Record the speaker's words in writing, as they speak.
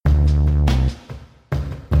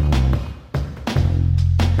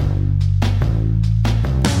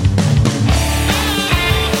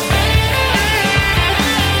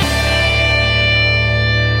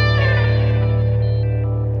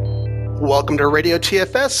Welcome to Radio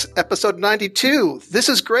TFS, episode 92. This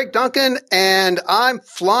is Greg Duncan, and I'm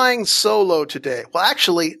flying solo today. Well,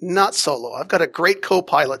 actually, not solo. I've got a great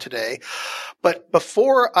co-pilot today. But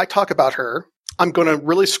before I talk about her, I'm going to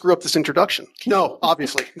really screw up this introduction. No,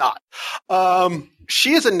 obviously not.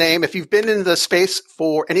 She is a name. If you've been in the space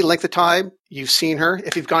for any length of time, you've seen her.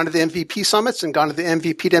 If you've gone to the MVP summits and gone to the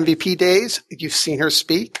MVP to MVP days, you've seen her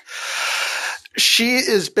speak. She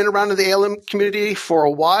has been around in the ALM community for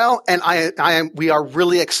a while, and we are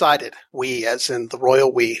really excited. We, as in the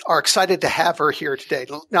royal we, are excited to have her here today.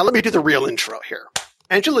 Now, let me do the real intro here.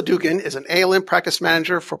 Angela Dugan is an ALM practice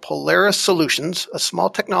manager for Polaris Solutions, a small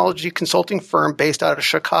technology consulting firm based out of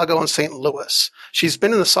Chicago and St. Louis. She's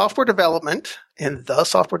been in the software development,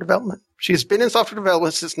 She's been in software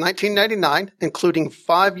development since 1999, including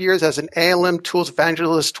 5 years as an ALM tools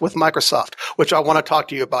evangelist with Microsoft, which I want to talk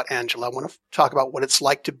to you about, Angela. I want to talk about what it's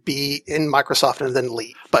like to be in Microsoft and then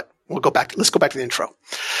leave. But let's go back to the intro.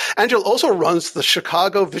 Angela also runs the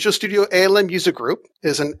Chicago Visual Studio ALM user group,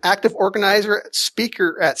 is an active organizer,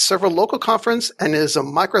 speaker at several local conferences, and is a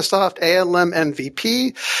Microsoft ALM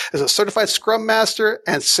MVP, is a certified Scrum Master,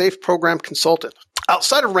 and SAFe program consultant.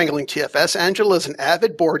 Outside of wrangling TFS, Angela is an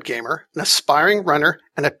avid board gamer, an aspiring runner,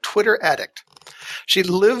 and a Twitter addict. She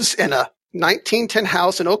lives in a 1910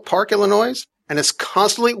 house in Oak Park, Illinois, and is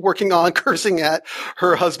constantly working on cursing at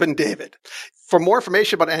her husband, David. For more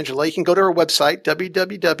information about Angela, you can go to her website,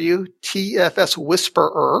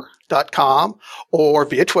 www.tfswhisperer.com, or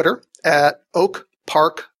via Twitter at Oak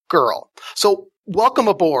Park Girl. So welcome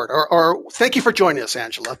aboard, or thank you for joining us,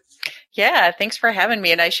 Angela. Yeah, thanks for having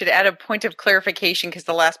me. And I should add a point of clarification because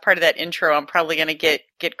the last part of that intro, I'm probably going to get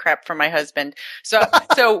crap from my husband.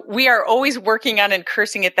 So we are always working on and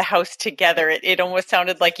cursing at the house together. It almost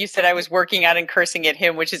sounded like you said I was working on and cursing at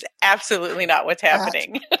him, which is absolutely not what's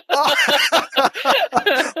happening.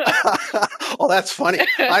 Oh, that's funny.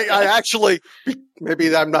 I actually,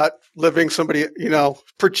 maybe I'm not living somebody,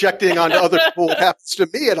 projecting onto other people what happens to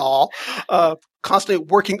me at all. Constantly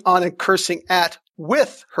working on and cursing at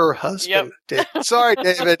with her husband. Yep. Sorry,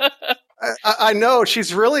 David. I know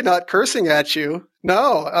she's really not cursing at you.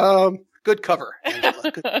 No. Good cover,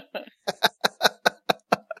 Angela. Good.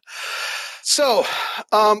 So,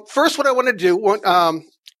 first, what I want to do, we're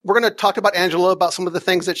going to talk about Angela, about some of the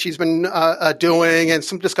things that she's been doing and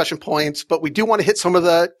some discussion points, but we do want to hit some of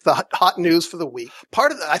the hot news for the week.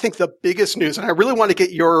 Part of I think the biggest news, and I really want to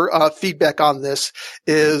get your feedback on this,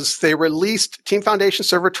 is they released Team Foundation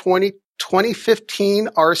Server 2015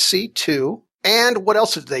 RC2. And what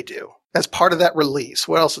else did they do as part of that release?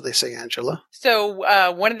 What else did they say, Angela?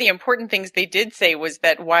 So one of the important things they did say was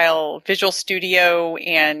that while Visual Studio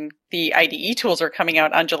and the IDE tools are coming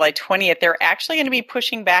out on July 20th, they're actually going to be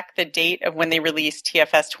pushing back the date of when they released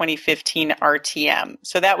TFS 2015 RTM.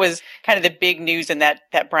 So that was kind of the big news in that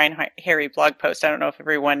Brian Harry blog post. I don't know if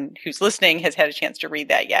everyone who's listening has had a chance to read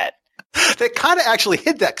that yet. They kind of actually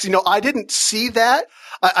hid that because, I didn't see that.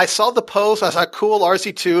 I saw the post. I thought, cool,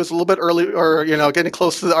 RC2 is a little bit early or, getting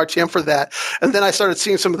close to the RTM for that. And then I started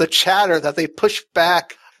seeing some of the chatter that they pushed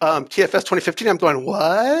back TFS 2015. I'm going,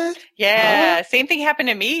 what? Yeah, huh? Same thing happened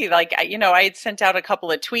to me. Like, I had sent out a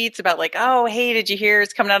couple of tweets about like, oh, hey, did you hear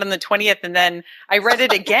it's coming out on the 20th? And then I read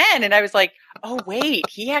it again and I was like, oh, wait,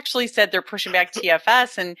 he actually said they're pushing back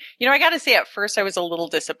TFS. And, I got to say at first I was a little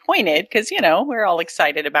disappointed because, we're all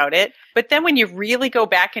excited about it. But then when you really go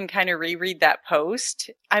back and kind of reread that post,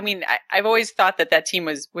 I mean, I've always thought that team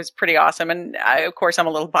was pretty awesome. And of course, I'm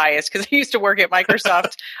a little biased because I used to work at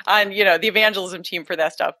Microsoft on, the evangelism team for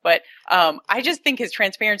that stuff. But I just think his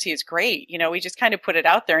transparency is great. We just kind of put it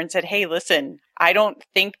out there and said, hey, listen, I don't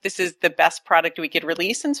think this is the best product we could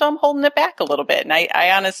release. And so I'm holding it back a little bit. And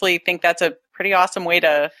I honestly think that's a pretty awesome way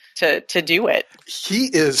to do it. He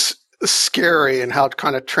is scary and how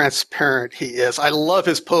kind of transparent he is. I love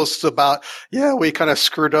his posts about, we kind of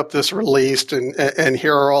screwed up this release and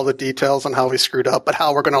here are all the details on how we screwed up, but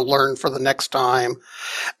how we're going to learn for the next time.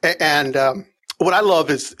 And what I love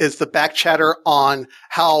is the back chatter on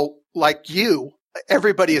how, like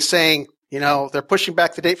everybody is saying, they're pushing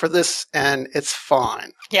back the date for this and it's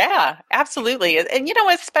fine. Yeah, absolutely. And,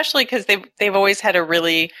 especially because they've always had a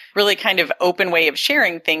really, really kind of open way of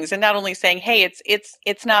sharing things and not only saying, hey,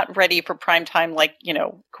 it's not ready for prime time, like,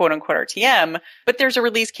 quote unquote RTM, but there's a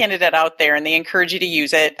release candidate out there and they encourage you to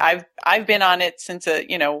use it. I've been on it since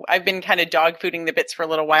I've been kind of dog fooding the bits for a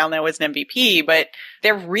little while now as an MVP, but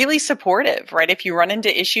they're really supportive, right? If you run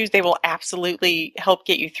into issues, they will absolutely help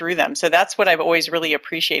get you through them. So that's what I've always really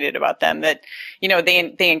appreciated about them, that,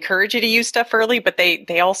 they encourage you to use stuff early, but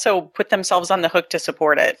they also put themselves on the hook to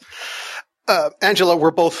support it. Angela,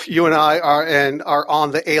 you and I are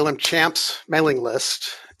on the ALM Champs mailing list,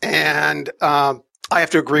 and I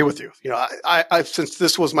have to agree with you. I since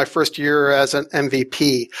this was my first year as an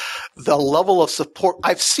MVP, the level of support,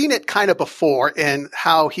 I've seen it kind of before in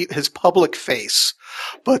how his public face,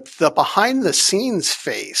 but the behind the scenes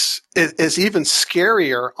face is even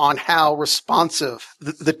scarier on how responsive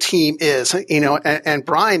the team is, and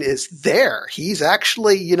Brian is there. He's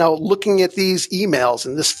actually, looking at these emails,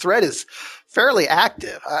 and this thread is fairly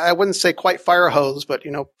active. I wouldn't say quite fire hose, but,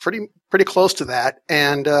 pretty close to that.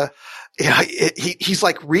 And, he's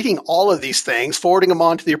like reading all of these things, forwarding them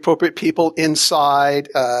on to the appropriate people inside,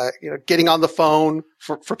 getting on the phone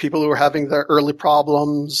for people who are having the early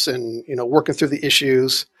problems and, working through the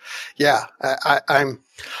issues. Yeah.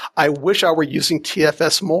 I wish I were using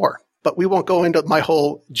TFS more, but we won't go into my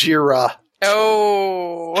whole Jira.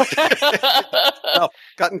 Oh, No,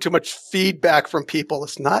 gotten too much feedback from people.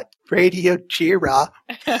 It's not Radio Jira.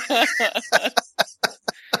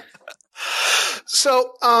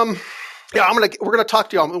 So, we're gonna talk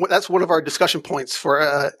to you. That's one of our discussion points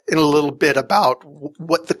for in a little bit about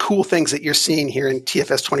what the cool things that you're seeing here in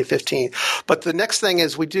TFS 2015. But the next thing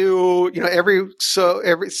is we do,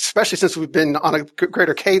 especially since we've been on a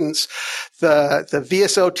greater cadence, the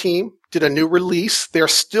VSO team did a new release. They're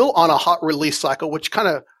still on a hot release cycle, which kind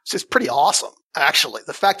of is pretty awesome. Actually,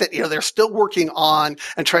 the fact that, they're still working on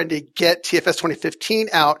and trying to get TFS 2015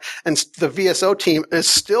 out, and the VSO team is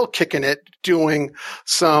still kicking it, doing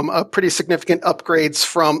some pretty significant upgrades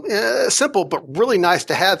from simple but really nice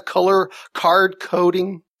to have card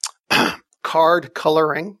coding, card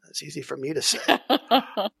coloring. That's easy for me to say.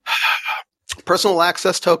 Personal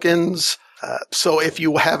access tokens. So if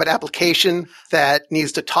you have an application that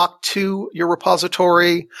needs to talk to your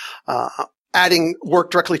repository, adding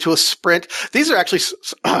work directly to a sprint. These are actually,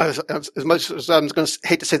 as much as I'm going to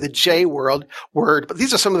hate to say the J word, but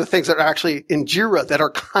these are some of the things that are actually in Jira that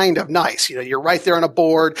are kind of nice. You're right there on a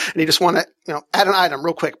board and you just want to, add an item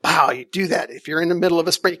real quick. Pow, you do that. If you're in the middle of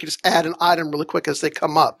a sprint, you can just add an item really quick as they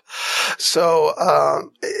come up. So,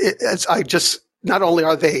 not only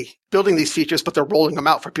are they building these features, but they're rolling them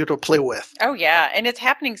out for people to play with. Oh yeah. And it's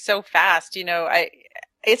happening so fast.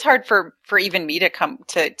 It's hard for even me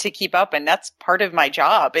to keep up. And that's part of my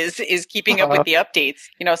job is keeping up with the updates.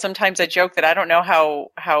 Sometimes I joke that I don't know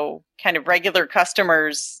how kind of regular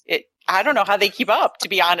customers, I don't know how they keep up, to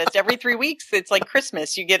be honest. Every 3 weeks, it's like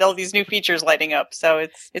Christmas. You get all these new features lighting up. So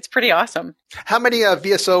it's pretty awesome. How many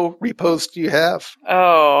VSO repos do you have?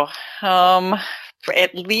 Oh,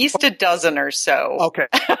 at least a dozen or so. Okay,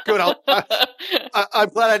 good. I'm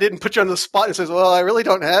glad I didn't put you on the spot and says, well, I really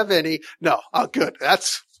don't have any. No, good.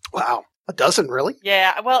 Wow. A dozen, really?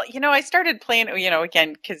 Yeah. Well, I started playing,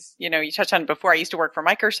 again, because, you touched on it before. I used to work for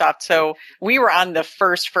Microsoft. So we were on the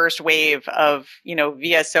first wave of,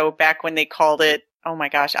 VSO back when they called it, oh my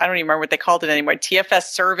gosh, I don't even remember what they called it anymore. TFS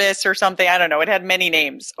service or something. I don't know. It had many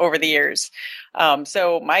names over the years.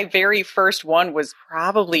 So my very first one was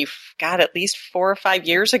probably, at least 4 or 5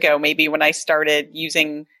 years ago, maybe, when I started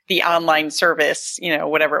using the online service,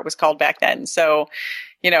 whatever it was called back then. So,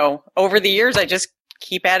 over the years, I just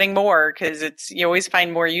keep adding more because you always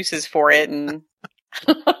find more uses for it. And,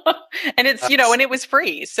 and it's, and it was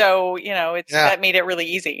free. So, that made it really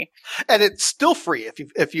easy. And it's still free.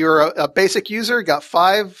 If you're a basic user, you got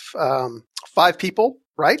five people,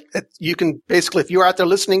 right? You can basically, if you're out there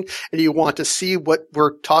listening and you want to see what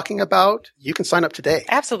we're talking about, you can sign up today.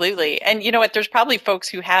 Absolutely. And you know what? There's probably folks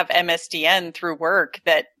who have MSDN through work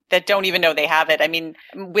that don't even know they have it. I mean,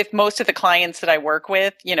 with most of the clients that I work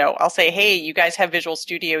with, I'll say, hey, you guys have Visual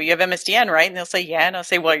Studio. You have MSDN, right? And they'll say, yeah. And I'll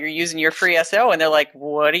say, well, you're using your free SO. And they're like,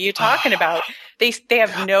 what are you talking about? They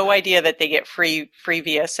have no idea that they get free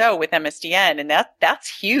VSO with MSDN. And that's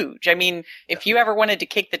huge. I mean, if you ever wanted to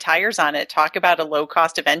kick the tires on it, talk about a low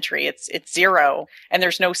cost of entry. It's zero. And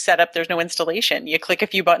there's no setup. There's no installation. You click a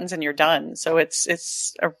few buttons and you're done. So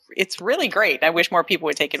it's really great. I wish more people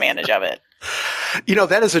would take advantage of it.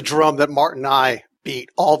 That is a drum that Martin and I beat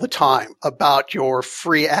all the time about your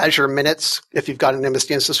free Azure minutes. If you've got an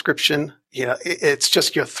MSDN subscription, it's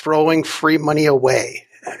just you're throwing free money away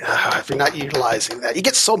if you're not utilizing that. You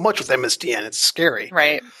get so much with MSDN. It's scary.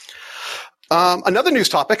 Right. Another news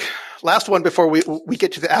topic, last one before we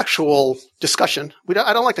get to the actual discussion.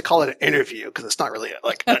 I don't like to call it an interview because it's not really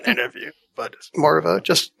like an interview, but it's more of a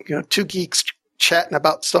just, two geeks chatting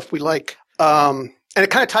about stuff we like. And it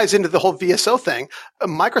kind of ties into the whole VSO thing.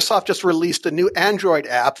 Microsoft just released a new Android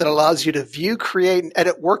app that allows you to view, create, and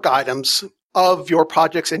edit work items of your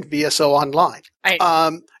projects in VSO Online.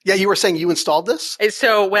 Yeah, you were saying you installed this?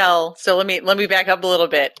 So let me back up a little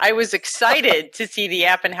bit. I was excited to see the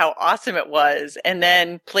app and how awesome it was, and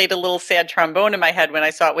then played a little sad trombone in my head when I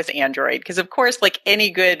saw it was Android. Because of course, like any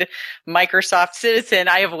good Microsoft citizen,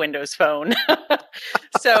 I have a Windows Phone.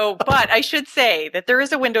 But I should say that there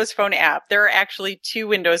is a Windows Phone app. There are actually 2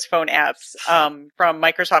 Windows Phone apps from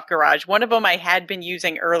Microsoft Garage. One of them I had been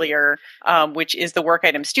using earlier, which is the Work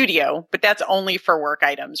Item Studio, but that's only for work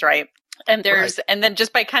items, right? And and then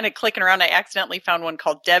just by kind of clicking around, I accidentally found one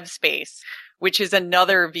called DevSpace, which is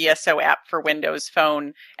another VSO app for Windows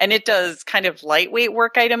Phone. And it does kind of lightweight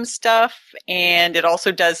work item stuff. And it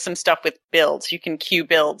also does some stuff with builds. You can queue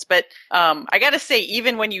builds. But I got to say,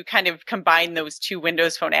 even when you kind of combine those 2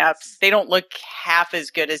 Windows Phone apps, they don't look half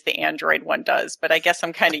as good as the Android one does. But I guess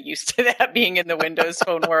I'm kind of used to that being in the Windows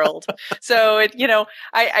Phone world. So,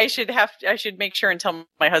 I should make sure and tell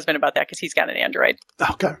my husband about that because he's got an Android.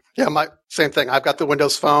 Okay. Yeah, same thing. I've got the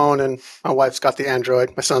Windows Phone and my wife's got the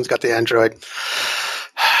Android. My son's got the Android.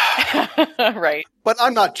 Right. But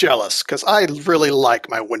I'm not jealous because I really like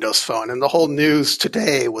my Windows Phone, and the whole news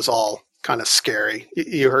today was all kind of scary.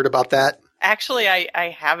 You heard about that? Actually,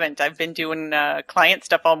 I haven't. I've been doing client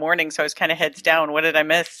stuff all morning, so I was kind of heads down. What did I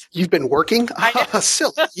miss? You've been working?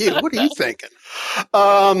 Silly you. What are you thinking?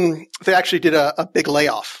 They actually did a big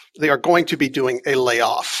layoff. They are going to be doing a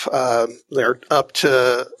layoff. They're up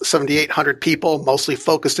to 7,800 people, mostly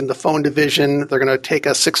focused in the phone division. They're going to take a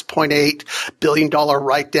 $6.8 billion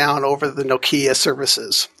write-down over the Nokia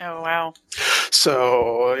services. Oh, wow.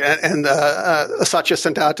 So, and Satya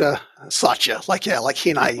sent out Satya, like he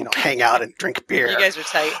and I, hang out and drink beer. You guys are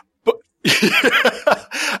tight.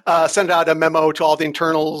 Send out a memo to all the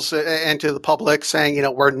internals and to the public saying,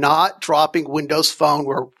 we're not dropping Windows Phone.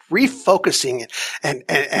 We're refocusing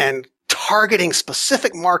and targeting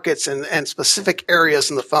specific markets and specific areas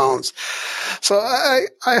in the phones. So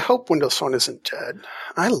I hope Windows Phone isn't dead.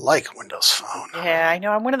 I like Windows Phone. Yeah, I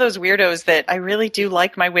know. I'm one of those weirdos that I really do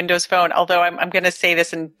like my Windows Phone, although I'm going to say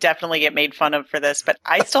this and definitely get made fun of for this, but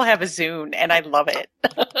I still have a Zune and I love it.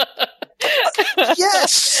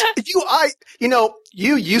 Yes.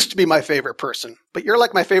 You used to be my favorite person, but you're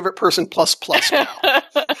like my favorite person plus now.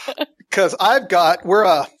 Because we're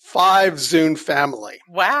a 5 Zune family.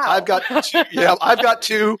 Wow. I've got 2. Yeah, I've got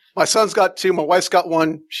 2. My son's got 2. My wife's got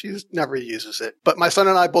 1. She never uses it. But my son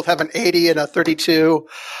and I both have an 80 and a 32.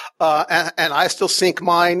 And I still sync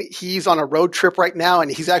mine. He's on a road trip right now,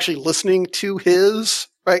 and he's actually listening to his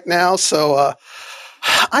right now. So,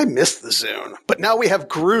 I miss the Zune, but now we have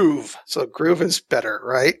Groove. So Groove is better,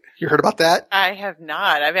 right? You heard about that? I have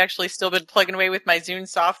not. I've actually still been plugging away with my Zune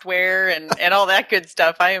software and all that good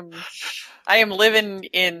stuff. I am living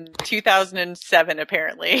in 2007,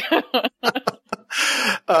 apparently.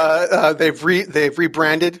 They've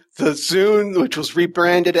rebranded the Zune, which was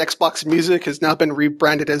rebranded Xbox Music, has now been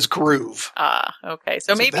rebranded as Groove. Okay.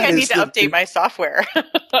 So maybe I need to update my software.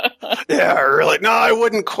 Yeah, really. No, I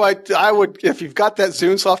wouldn't quite. I would, if you've got that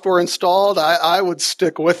Zune software installed, I would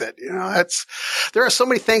stick with it. There are so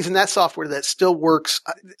many things in that software that still works.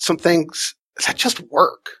 Some things that just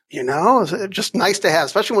work, it's just nice to have,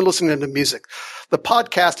 especially when listening to music. The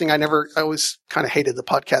podcasting, I always kind of hated the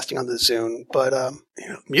podcasting on the Zune, but,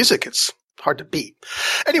 music, it's hard to beat.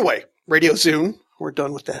 Anyway, Radio Zune, we're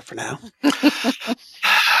done with that for now.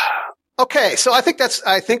 Okay. So I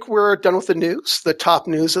think we're done with the news, the top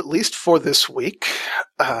news, at least for this week.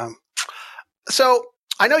 So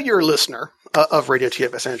I know you're a listener of Radio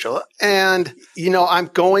TFS, Angela, and, I'm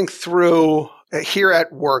going through here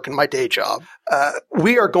at work in my day job,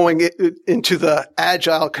 we are going into the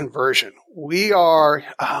agile conversion. We are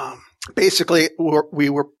basically we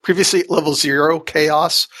were previously at level 0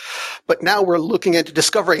 chaos, but now we're looking into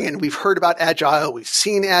discovering, and we've heard about agile. We've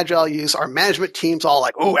seen agile use. Our management team's all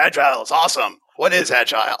like, "Oh, agile is awesome. What is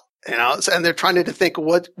agile?" And they're trying to think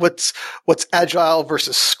what's agile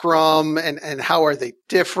versus Scrum and how are they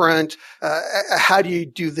different? How do you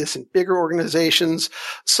do this in bigger organizations?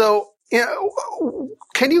 So,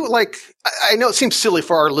 can you I know it seems silly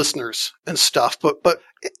for our listeners and stuff, but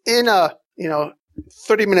in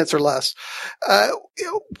 30 minutes or less,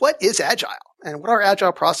 what is agile and what are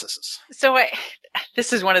agile processes? So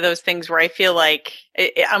this is one of those things where I feel like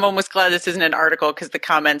I'm almost glad this isn't an article because the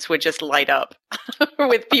comments would just light up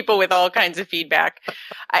with people with all kinds of feedback.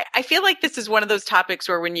 I feel like this is one of those topics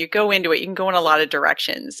where when you go into it, you can go in a lot of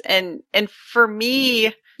directions. And for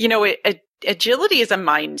me, agility is a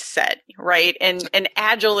mindset, right? And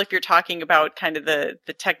agile, if you're talking about kind of the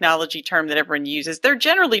technology term that everyone uses, they're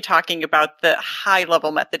generally talking about the high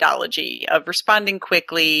level methodology of responding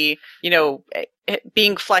quickly,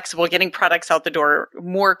 being flexible, getting products out the door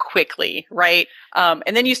more quickly, right?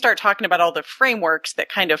 And then you start talking about all the frameworks that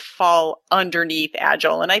kind of fall underneath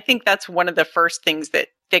agile. And I think that's one of the first things that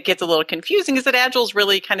gets a little confusing, is that agile is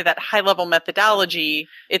really kind of that high level methodology.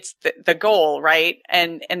 It's the goal, right?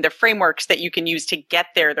 And the frameworks that you can use to get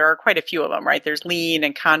there. There are quite a few of them, right? There's Lean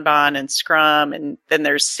and Kanban and Scrum, and then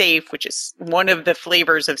there's SAFe, which is one of the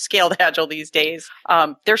flavors of scaled agile these days.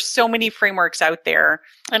 There's so many frameworks out there.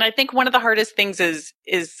 And I think one of the hardest things is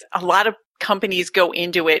a lot of companies go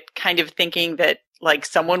into it kind of thinking that like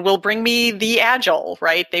someone will bring me the agile,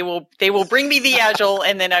 right? They will bring me the agile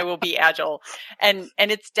and then I will be agile. And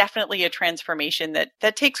it's definitely a transformation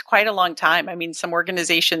that takes quite a long time. I mean, some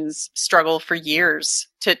organizations struggle for years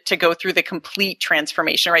to go through the complete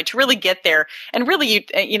transformation, right? To really get there. And really,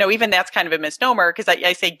 even that's kind of a misnomer, because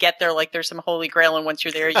I say get there like there's some holy grail, and once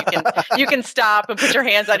you're there, you can stop and put your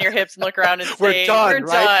hands on your hips and look around and say, we're done,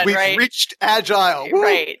 right? We've reached agile. Woo!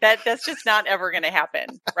 Right. That's just not ever going to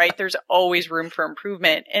happen, right? There's always room for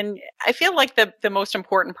improvement. And I feel like the most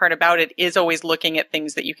important part about it is always looking at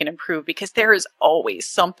things that you can improve, because there is always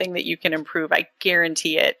something that you can improve. I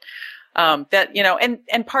guarantee it.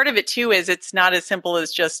 And part of it too is it's not as simple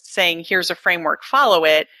as just saying, here's a framework, follow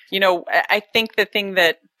it. I think the thing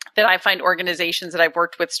that I find organizations that I've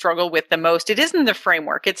worked with struggle with the most, it isn't the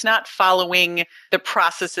framework. It's not following the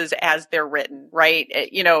processes as they're written, right?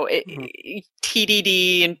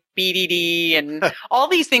 TDD and BDD and all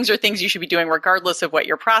these things are things you should be doing regardless of what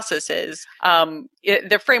your process is.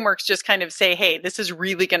 The frameworks just kind of say, hey, this is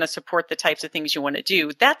really going to support the types of things you want to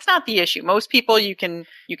do. That's not the issue. Most people, you can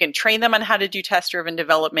train them on how to do test-driven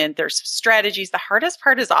development. There's strategies. The hardest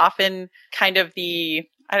part is often kind of the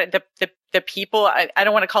people, I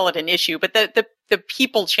don't want to call it an issue, but the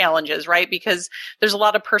people challenges, right? Because there's a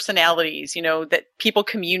lot of personalities, that people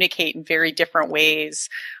communicate in very different ways.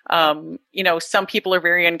 Some people are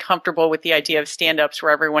very uncomfortable with the idea of stand-ups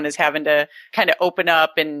where everyone is having to kind of open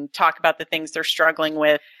up and talk about the things they're struggling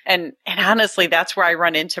with. And honestly, that's where I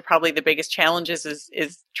run into probably the biggest challenges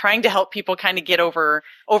is trying to help people kind of get over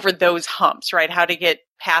those humps, right? How to get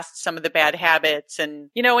past some of the bad habits and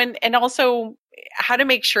also how to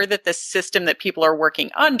make sure that the system that people are working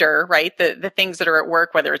under, right? The things that are at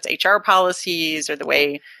work, whether it's HR policies or the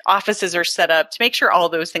way offices are set up, to make sure all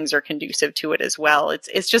those things are conducive to it as well.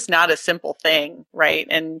 It's just not a simple thing, right?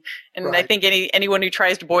 And right. I think anyone who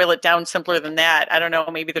tries to boil it down simpler than that, I don't know,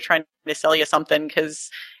 maybe they're trying to sell you something, because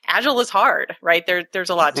agile is hard, right? There's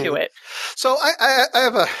a lot to it. So I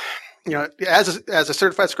have a, as a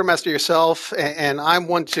certified Scrum Master yourself, and I'm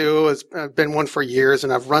one too, I've been one for years,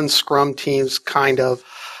 and I've run Scrum teams kind of.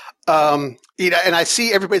 And I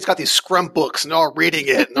see everybody's got these Scrum books and they're all reading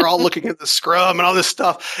it and they're all looking at the Scrum and all this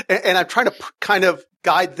stuff. And I'm trying to kind of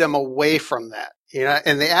guide them away from that,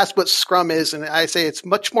 and they ask what Scrum is. And I say it's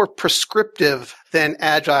much more prescriptive than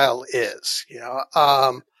Agile is,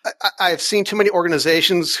 I've seen too many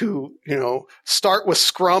organizations who, start with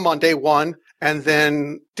Scrum on day one, and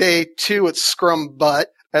then day 2 it's Scrum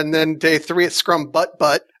but, and then day 3 it's Scrum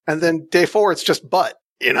but, and then day 4 it's just but,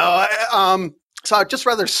 so I'd just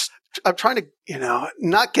rather, I'm trying to,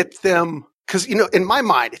 not get them, because, in my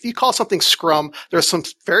mind, if you call something Scrum, there's some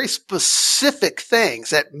very specific things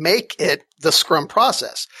that make it the Scrum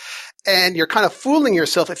process. And you're kind of fooling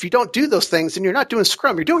yourself if you don't do those things, and you're not doing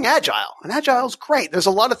Scrum, you're doing Agile. And Agile is great. There's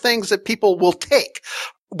a lot of things that people will take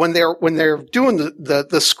when they're doing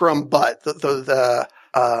the Scrum but, the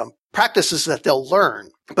practices that they'll learn.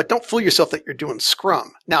 But don't fool yourself that you're doing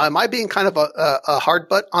Scrum. Now, am I being kind of a hard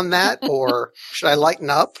butt on that, or should I lighten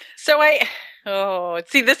up?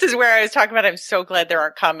 See, this is where I was talking about. I'm so glad there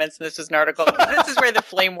aren't comments and this was an article. This is where the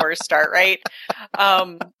flame wars start, right?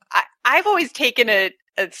 I've always taken a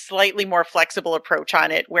slightly more flexible approach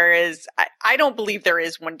on it, whereas I don't believe there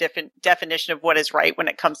is one definition of what is right when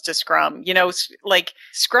it comes to Scrum. Like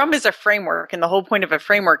Scrum is a framework, and the whole point of a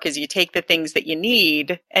framework is you take the things that you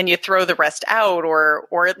need and you throw the rest out,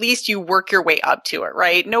 or at least you work your way up to it,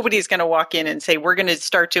 right? Nobody's going to walk in and say, we're going to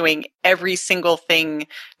start doing every single thing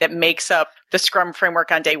that makes up the Scrum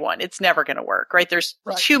framework on day one. It's never going to work, right? There's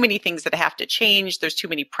too many things that have to change. There's too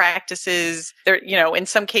many practices. There, in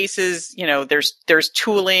some cases, there's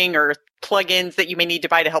tooling or plugins that you may need to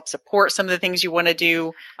buy to help support some of the things you want to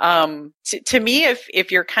do. To me,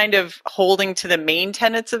 if you're kind of holding to the main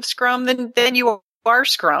tenets of Scrum, then you are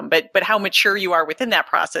Scrum, but how mature you are within that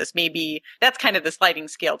process, maybe that's kind of the sliding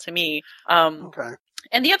scale to me. Okay.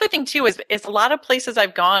 And the other thing too is a lot of places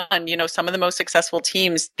I've gone, you know, some of the most successful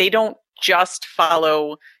teams, they don't just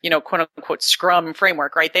follow, you know, quote unquote Scrum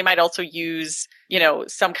framework, right? They might also use, you know,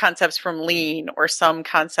 some concepts from Lean or some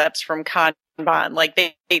concepts from Kanban. Like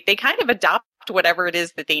they kind of adopt whatever it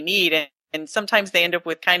is that they need. And sometimes they end up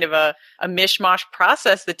with kind of a mishmash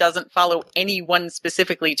process that doesn't follow any one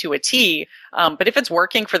specifically to a T. But if it's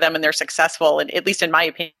working for them and they're successful, and at least in my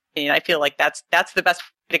opinion, I feel like that's the best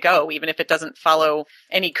way to go, even if it doesn't follow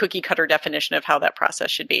any cookie cutter definition of how that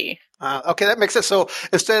process should be. Okay, that makes sense. So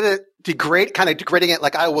instead of degrading it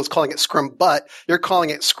like I was calling it Scrum, but you're calling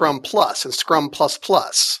it Scrum Plus and Scrum Plus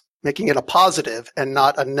Plus, making it a positive and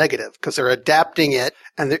not a negative, because they're adapting it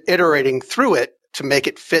and they're iterating through it to make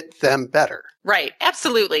it fit them better. Right.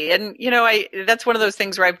 Absolutely. And, you know, that's one of those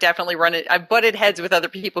things where I've definitely I've butted heads with other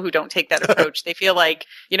people who don't take that approach. They feel like,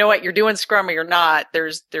 you know what, you're doing Scrum or you're not.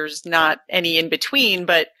 There's not any in between,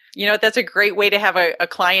 but you know, that's a great way to have a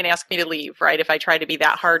client ask me to leave, right? If I try to be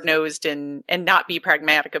that hard nosed and not be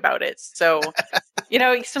pragmatic about it. So, you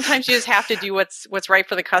know, sometimes you just have to do what's right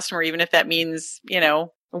for the customer, even if that means, you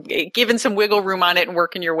know, giving some wiggle room on it and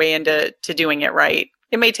working your way into doing it right.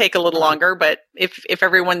 It may take a little longer, but if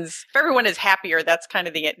everyone is happier, that's kind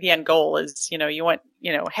of the end goal is, you know, you want,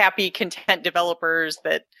 you know, happy, content developers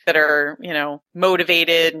that are, you know,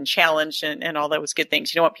 motivated and challenged and all those good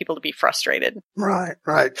things. You don't want people to be frustrated. Right.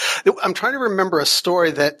 I'm trying to remember a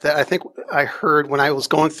story that I think I heard when I was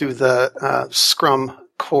going through the Scrum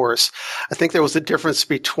course. I think there was a difference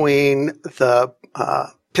between the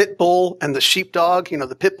pit bull and the sheepdog. You know,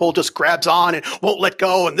 the pit bull just grabs on and won't let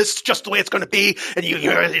go, and this is just the way it's going to be, and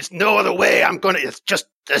there's no other way.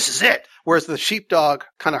 This is it. Whereas the sheepdog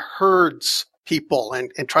kind of herds people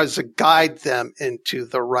and tries to guide them into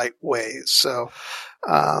the right ways. So,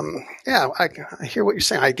 yeah, I hear what you're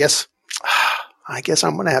saying. I guess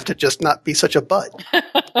I'm going to have to just not be such a butt.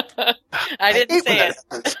 I didn't say it.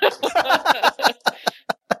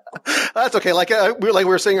 That's okay. Like we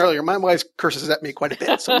were saying earlier, my wife curses at me quite a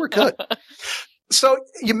bit, so we're good. So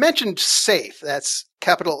you mentioned SAFe. That's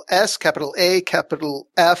capital S, capital A, capital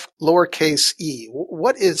F, lowercase e.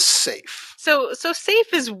 What is SAFe? So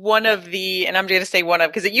SAFe is one of the, and I'm going to say one of,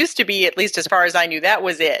 because it used to be, at least as far as I knew, that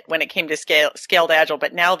was it when it came to scaled agile.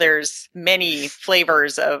 But now there's many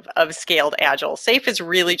flavors of scaled agile. SAFe is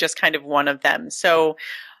really just kind of one of them. So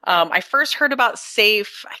I first heard about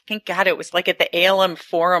SAFe, I think, God, it was like at the ALM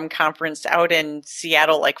Forum conference out in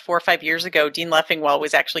Seattle, like 4 or 5 years ago. Dean Leffingwell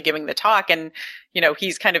was actually giving the talk, and, you know,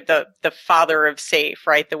 he's kind of the father of SAFe,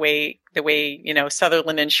 right? The way, you know,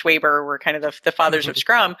 Sutherland and Schwaber were kind of the fathers of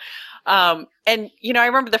Scrum. And, you know, I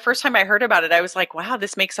remember the first time I heard about it, I was like, wow,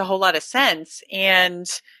 this makes a whole lot of sense. And,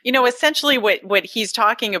 you know, essentially what he's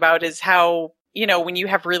talking about is how, you know, when you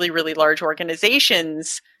have really, really large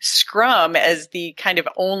organizations, Scrum as the kind of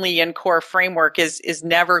only and core framework is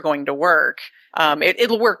never going to work.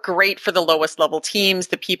 It'll work great for the lowest level teams,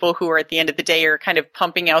 the people who are at the end of the day are kind of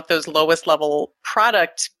pumping out those lowest level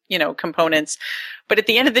product, you know, components. But at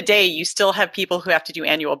the end of the day, you still have people who have to do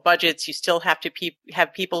annual budgets. You still have to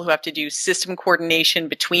have people who have to do system coordination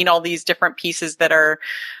between all these different pieces that are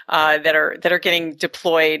getting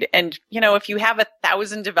deployed. And, you know, if you have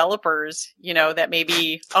 1,000 developers, you know, that may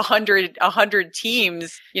be 100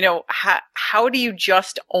 teams, you know, how do you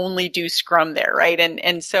just only do Scrum there, right?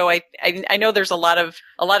 And so I know there's a lot of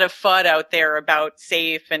FUD out there about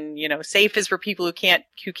SAFe, and, you know, SAFe is for people who can't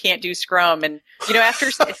do Scrum. And, you know,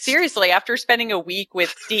 after spending a week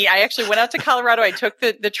with Dean, I actually went out to Colorado. I took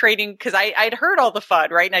the training because I'd heard all the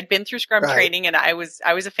FUD, right? And I'd been through Scrum training, and I was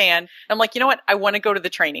a fan. I'm like, you know what? I want to go to the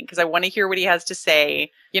training because I want to hear what he has to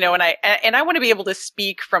say, you know, and I want to be able to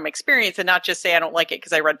speak from experience and not just say I don't like it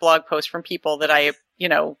because I read blog posts from people that I, you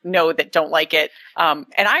know that don't like it. And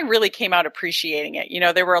I really came out appreciating it. You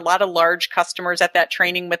know, there were a lot of large customers at that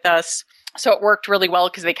training with us. So it worked really well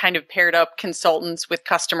because they kind of paired up consultants with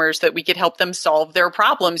customers that we could help them solve their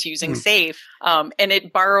problems using SAFe. And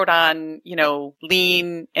it borrowed on, you know,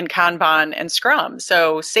 Lean and Kanban and Scrum.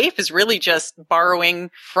 So SAFe is really just borrowing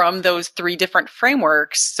from those 3 different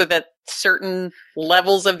frameworks so that certain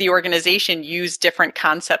levels of the organization use different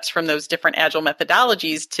concepts from those different agile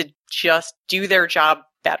methodologies to just do their job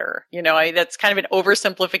better. You know, that's kind of an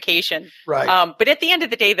oversimplification. Right. But at the end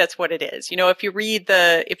of the day, that's what it is. You know, if you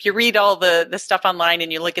read all the stuff online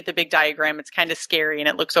and you look at the big diagram, it's kind of scary and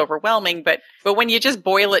it looks overwhelming. But when you just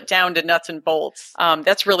boil it down to nuts and bolts,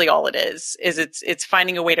 that's really all it is it's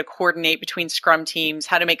finding a way to coordinate between Scrum teams,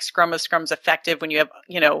 how to make Scrum of Scrums effective when you have,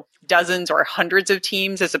 you know, dozens or hundreds of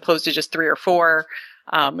teams as opposed to just 3 or 4.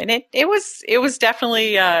 And it was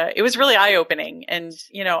definitely, it was really eye opening. And,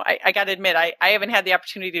 I got to admit, I haven't had the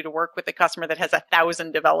opportunity to work with a customer that has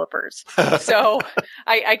 1,000 developers. So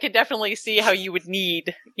I could definitely see how you would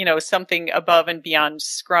need, something above and beyond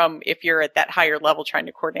Scrum if you're at that higher level trying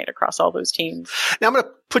to coordinate across all those teams. Now I'm going to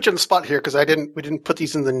put you on the spot here because we didn't put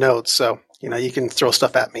these in the notes. So, you can throw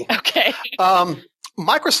stuff at me. Okay.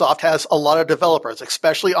 Microsoft has a lot of developers,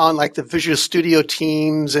 especially on like the Visual Studio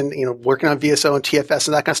teams and, working on VSO and TFS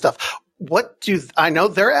and that kind of stuff. I know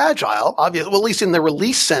they're agile, obviously, well, at least in the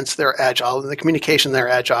release sense, they're agile, in the communication, they're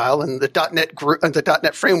agile, and the .NET group and the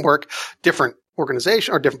 .NET framework, different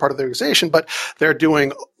organization or different part of the organization, but they're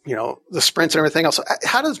doing, the sprints and everything else. So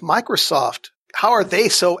how are they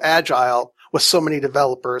so agile with so many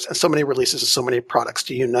developers and so many releases and so many products?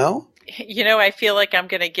 Do you know? I feel like I'm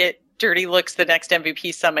going to get dirty looks the next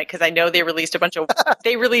MVP Summit because I know they released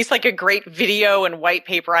they released like a great video and white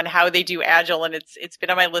paper on how they do Agile, and it's been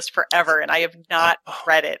on my list forever, and I have not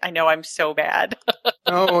read it. I know I'm so bad.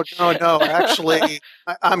 No. Actually,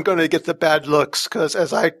 I'm going to get the bad looks because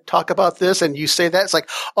as I talk about this and you say that, it's like,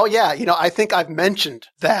 oh yeah, I think I've mentioned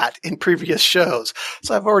that in previous shows.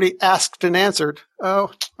 So I've already asked and answered. Oh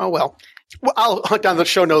well. Well, I'll hunt down the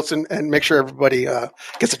show notes and make sure everybody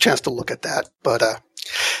gets a chance to look at that. But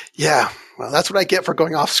yeah, well, that's what I get for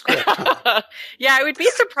going off script. Huh? Yeah, I would be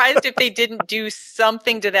surprised if they didn't do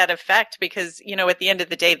something to that effect because, at the end of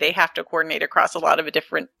the day, they have to coordinate across a lot of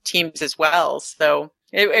different teams as well. So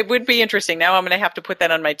it would be interesting. Now I'm going to have to put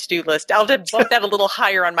that on my to-do list. I'll just bump that a little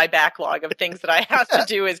higher on my backlog of things that I have to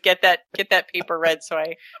do is get that paper read so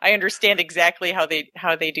I understand exactly how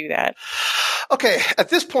they do that. Okay, at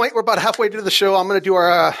this point, we're about halfway through the show. I'm going to do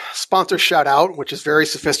our sponsor shout out, which is very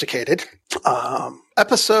sophisticated.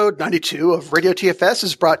 Episode 92 of Radio TFS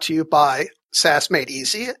is brought to you by SaaS Made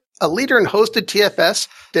Easy, a leader in hosted TFS,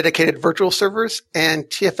 dedicated virtual servers, and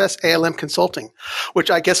TFS ALM consulting, which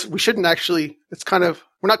I guess we shouldn't actually, we're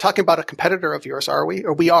not talking about a competitor of yours, are we?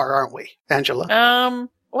 Or we are, aren't we, Angela?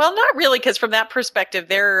 Well, not really, because from that perspective,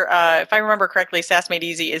 they're, if I remember correctly, SaaS Made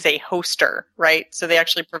Easy is a hoster, right? So they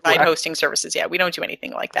actually provide hosting services. Yeah, we don't do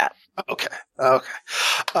anything like that. Okay. Well,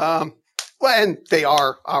 and they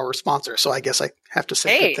are our sponsor, so I guess I have to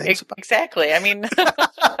say good things about it. Exactly. I mean,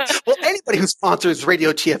 well, anybody who sponsors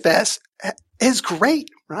Radio TFS is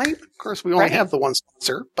great, right? Of course, we only have the one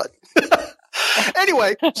sponsor, but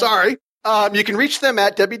anyway, sorry. You can reach them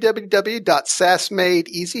at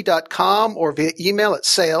www.saasmadeeasy.com or via email at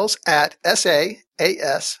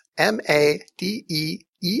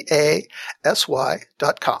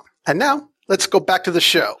sales@saasmadeeasy.com. And now let's go back to the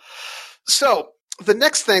show. So the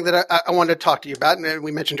next thing that I wanted to talk to you about, and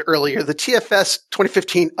we mentioned earlier, the TFS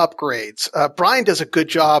 2015 upgrades. Brian does a good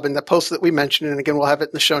job in the post that we mentioned, and again, we'll have it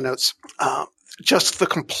in the show notes. Just the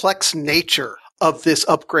complex nature of this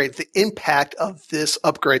upgrade, the impact of this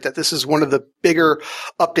upgrade, that this is one of the bigger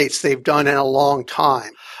updates they've done in a long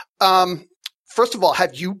time. First of all,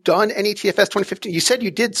 have you done any TFS 2015? You said you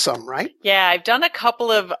did some, right? Yeah, I've done a couple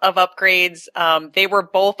of upgrades. They were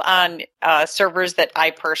both on servers that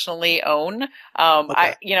I personally own.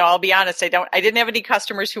 Okay. I'll be honest, I didn't have any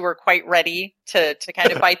customers who were quite ready to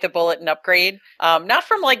kind of bite the bullet and upgrade. Not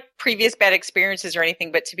from like previous bad experiences or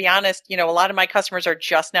anything, but to be honest, a lot of my customers are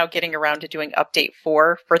just now getting around to doing update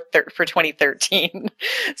 4 for 2013.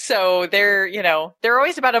 So they're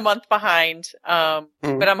always about a month behind.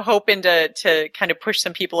 But I'm hoping to kind of push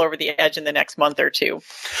some people over the edge in the next month or two.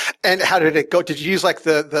 And how did it go? Did you use like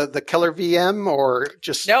the killer VM or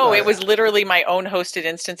just? No, it was literally my own hosted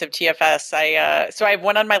instance of TFS. So I have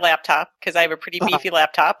one on my laptop because I have a pretty beefy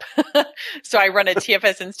laptop. So I run a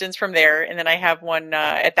TFS instance from there, and then I have one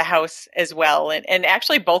at the house as well. And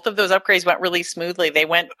actually both of those upgrades went really smoothly. They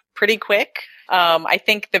went pretty quick. I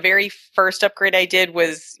think the very first upgrade I did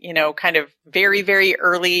was, kind of very, very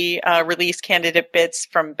early release candidate bits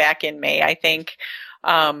from back in May, I think.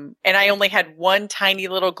 And I only had one tiny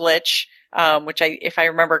little glitch, which if I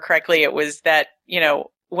remember correctly, it was that,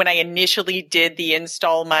 when I initially did the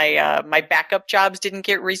install, my backup jobs didn't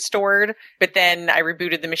get restored, but then I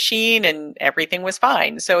rebooted the machine and everything was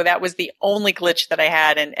fine. So that was the only glitch that I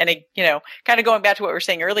had. And kind of going back to what we were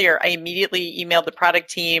saying earlier, I immediately emailed the product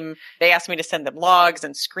team. They asked me to send them logs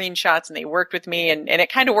and screenshots, and they worked with me, and it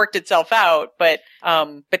kind of worked itself out. But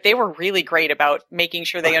they were really great about making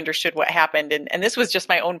sure they understood what happened. And this was just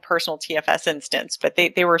my own personal TFS instance, but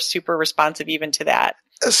they were super responsive even to that.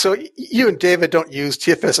 So you and David don't use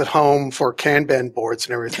TFS at home for Kanban boards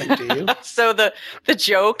and everything, do you? So the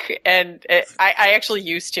joke, and I actually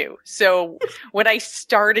used to. So when I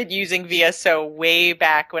started using VSO way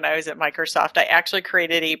back when I was at Microsoft, I actually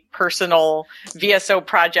created a personal VSO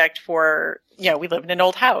project for we live in an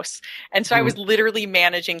old house. And so I was literally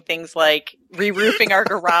managing things like re-roofing our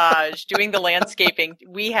garage, doing the landscaping.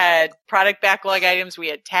 We had product backlog items. We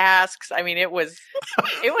had tasks. I mean, it was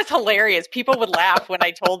hilarious. People would laugh when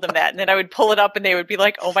I told them that. And then I would pull it up and they would be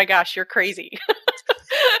like, oh my gosh, you're crazy.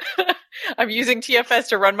 I'm using TFS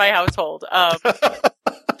to run my household.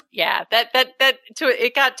 Yeah,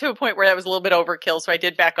 it got to a point where that was a little bit overkill, so I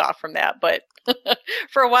did back off from that. But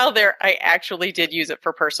for a while there, I actually did use it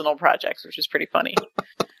for personal projects, which is pretty funny.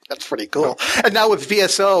 That's pretty cool. And now with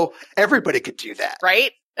VSO, everybody could do that.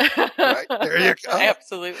 Right? Right. There you go.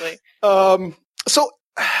 Absolutely. So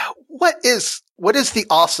what is the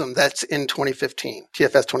awesome that's in 2015,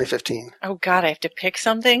 TFS 2015? Oh God, I have to pick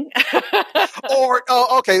something.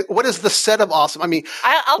 Okay. What is the set of awesome? I mean,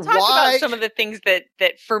 I'll talk about some of the things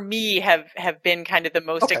that for me have been kind of the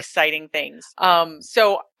most exciting things.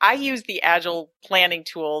 So I use the Agile planning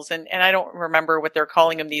tools, and I don't remember what they're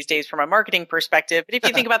calling them these days from a marketing perspective. But if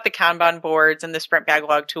you think about the Kanban boards and the sprint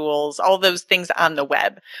backlog tools, all those things on the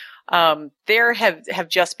web, there have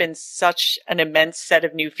just been such an immense set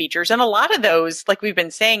of new features. And a lot of those, like we've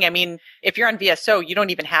been saying, I mean, if you're on VSO, you don't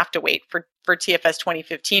even have to wait for TFS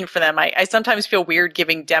 2015 for them. I sometimes feel weird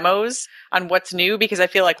giving demos on what's new because I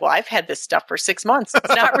feel like, well, I've had this stuff for 6 months.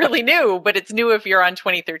 It's not really new, but it's new if you're on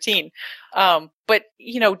 2013. But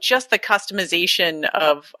just the customization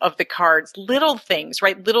of the cards, little things,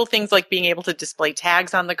 right? Little things like being able to display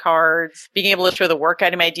tags on the cards, being able to show the work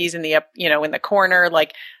item IDs in the in the corner,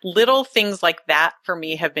 like little things like that for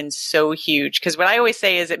me have been so huge. Because what I always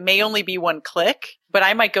say is it may only be one click, but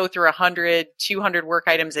I might go through 100, 200 work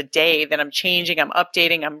items a day that I'm changing, I'm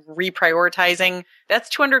updating, I'm reprioritizing. That's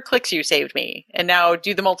 200 clicks you saved me. And now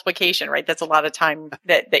do the multiplication, right? That's a lot of time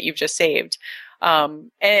that you've just saved.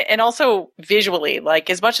 And also visually, like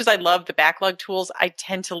as much as I love the backlog tools, I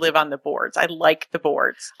tend to live on the boards. I like the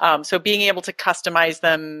boards. So being able to customize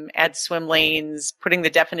them, add swim lanes, putting the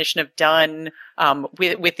definition of done,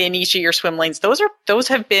 within each of your swim lanes, those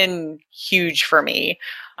have been huge for me.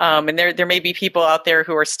 And there may be people out there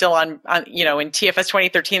who are still on in TFS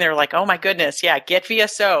 2013, they're like, oh my goodness. Yeah. Get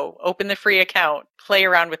VSO, open the free account, play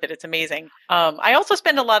around with it. It's amazing. I also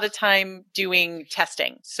spend a lot of time doing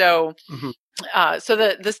testing. So, so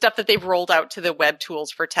the stuff that they've rolled out to the web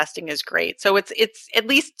tools for testing is great. So it's at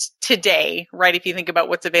least today, right? If you think about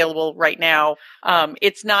what's available right now,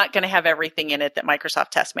 it's not going to have everything in it that Microsoft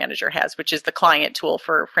Test Manager has, which is the client tool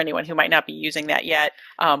for anyone who might not be using that yet.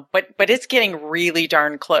 But it's getting really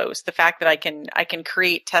darn close. The fact that I can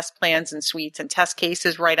create test plans and suites and test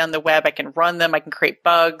cases right on the web. I can run them. I can create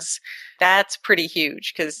bugs. That's pretty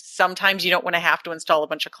huge because sometimes you don't want to have to install a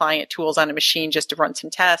bunch of client tools on a machine just to run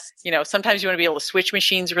some tests. Sometimes you want to be able to switch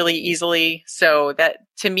machines really easily. So that,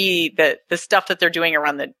 to me, the stuff that they're doing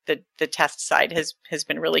around the test side has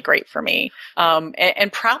been really great for me.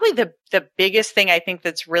 And probably the biggest thing I think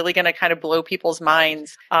that's really going to kind of blow people's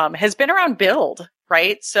minds has been around build.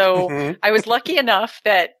 Right. So I was lucky enough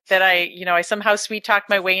that I somehow sweet talked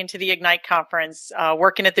my way into the Ignite conference,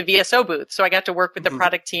 working at the VSO booth. So I got to work with the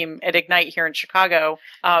product team at Ignite here in Chicago.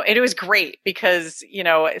 And it was great because,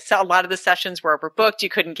 a lot of the sessions were overbooked. You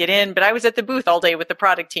couldn't get in, but I was at the booth all day with the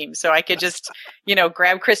product team. So I could just,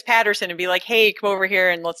 grab Chris Patterson and be like, hey, come over here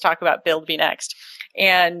and let's talk about Build Be Next.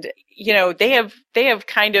 And, they have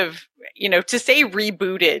kind of, to say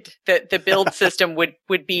rebooted the build system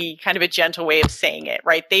would be kind of a gentle way of saying it,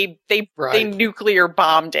 right? They nuclear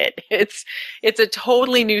bombed it. It's a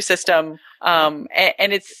totally new system. And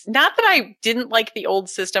it's not that I didn't like the old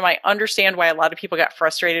system. I understand why a lot of people got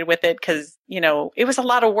frustrated with it because, it was a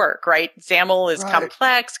lot of work, right? XAML is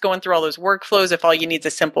complex, going through all those workflows if all you need is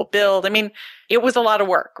a simple build. I mean, it was a lot of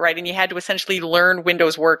work, right? And you had to essentially learn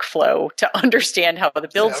Windows workflow to understand how the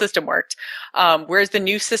build system worked. Whereas the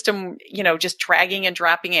new system, just dragging and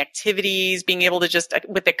dropping activities, being able to just,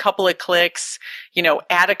 with a couple of clicks,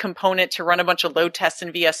 add a component to run a bunch of load tests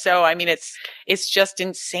in VSO. I mean, it's just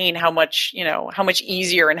insane how much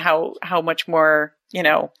easier and how much more,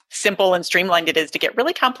 simple and streamlined it is to get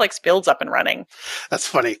really complex builds up and running. That's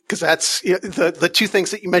funny because that's the two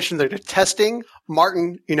things that you mentioned there. The testing,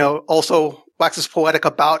 Martin, also waxes poetic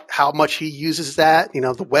about how much he uses that,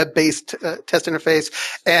 the web-based test interface.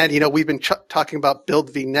 And, we've been talking about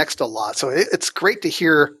Build Be Next a lot. So it's great to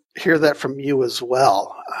hear that from you as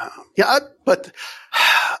well. But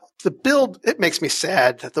the build, it makes me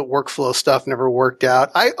sad that the workflow stuff never worked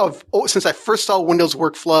out. Since I first saw Windows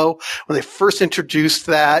Workflow, when they first introduced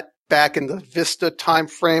that back in the Vista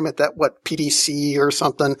timeframe at that, PDC or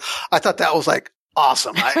something, I thought that was like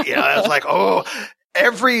awesome. I was like,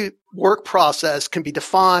 every work process can be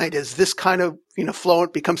defined as this kind of, flow.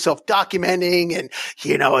 It becomes self-documenting and,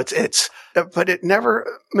 but it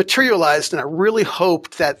never materialized. And I really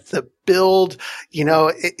hoped that the build, in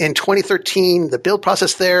 2013, the build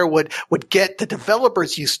process there would get the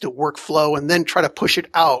developers used to workflow and then try to push it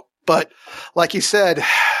out. But like you said,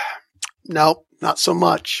 no, not so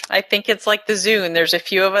much. I think it's like the Zune. There's a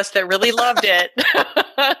few of us that really loved it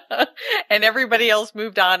and everybody else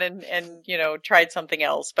moved on and tried something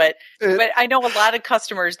else. But I know a lot of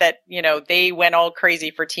customers that, they went all crazy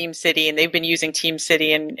for TeamCity and they've been using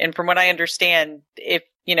TeamCity. And from what I understand, if,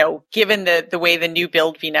 given the way the new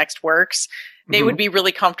Build vNext works, they would be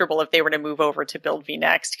really comfortable if they were to move over to Build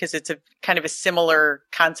vNext because it's a kind of a similar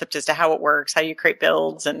concept as to how it works, how you create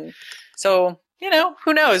builds. And so,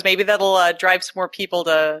 who knows? Maybe that'll drive some more people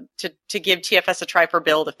to give TFS a try for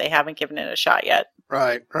Build if they haven't given it a shot yet.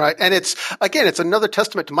 Right. And it's another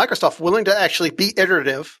testament to Microsoft willing to actually be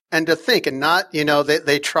iterative and to think and not,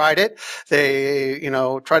 they tried it. They,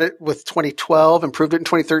 tried it with 2012, improved it in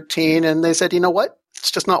 2013, and they said, you know what? It's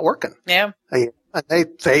just not working. Yeah. They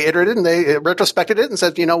iterated and they retrospected it and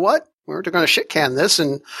said, you know what? We're going to shit can this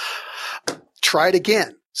and try it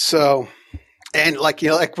again. So, and like we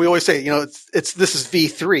always say, this is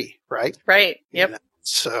V3, right? Right. Yep.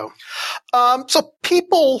 So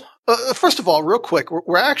people, first of all, real quick,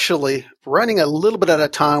 we're actually running a little bit at a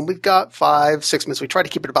time. We've got 5-6 minutes. We try to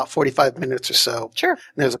keep it about 45 minutes or so. Sure. And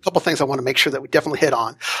there's a couple things I want to make sure that we definitely hit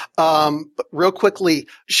on. But real quickly,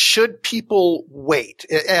 should people wait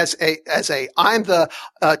I'm the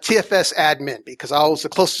TFS admin because I was the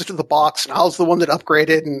closest to the box and I was the one that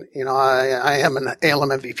upgraded and, I am an ALM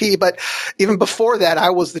MVP. But even before that, I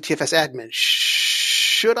was the TFS admin.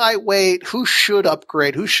 Should I wait? Who should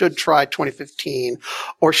upgrade? Who should try 2015?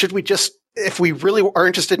 Or should we just, if we really are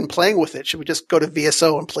interested in playing with it, should we just go to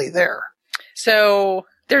VSO and play there? So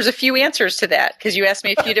there's a few answers to that because you asked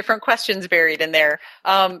me a few different questions buried in there.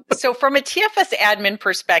 So from a TFS admin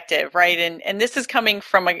perspective, right? And this is coming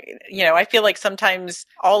from I feel like sometimes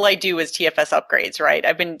all I do is TFS upgrades, right?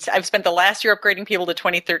 I've spent the last year upgrading people to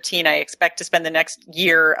 2013. I expect to spend the next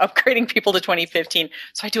year upgrading people to 2015.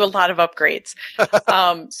 So I do a lot of upgrades.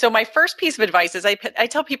 So my first piece of advice is I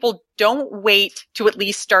tell people don't wait to at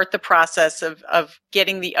least start the process of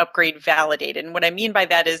getting the upgrade validated. And what I mean by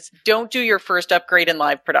that is don't do your first upgrade in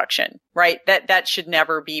live production, right? That should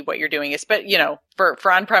never be what you're doing. But,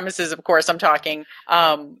 for on-premises, of course, I'm talking,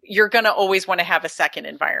 you're going to always want to have a second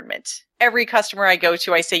environment. Every customer I go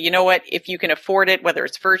to, I say, you know what, if you can afford it, whether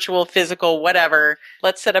it's virtual, physical, whatever,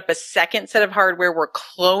 let's set up a second set of hardware where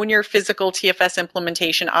clone your physical TFS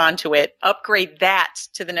implementation onto it, upgrade that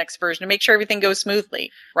to the next version to make sure everything goes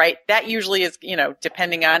smoothly, right? That usually is,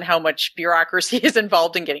 depending on how much bureaucracy is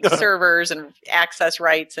involved in getting servers and access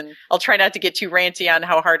rights. And I'll try not to get too ranty on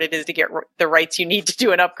how hard it is to get the rights you need to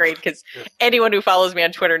do an upgrade because anyone who follows me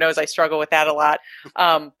on Twitter knows I struggle with that a lot.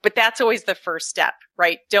 But that's always the first step,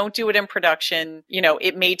 right? Don't do it in production.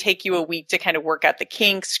 It may take you a week to kind of work out the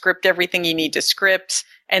kinks, script everything you need to script.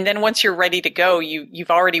 And then once you're ready to go,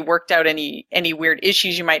 you've already worked out any weird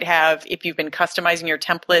issues you might have. If you've been customizing your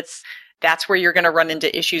templates, that's where you're going to run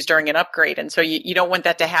into issues during an upgrade. And so you don't want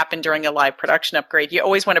that to happen during a live production upgrade. You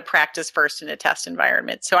always want to practice first in a test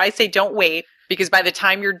environment. So I say don't wait because by the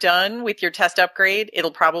time you're done with your test upgrade,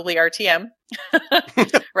 it'll probably RTM.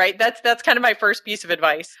 Right? That's kind of my first piece of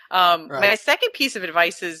advice. Right. My second piece of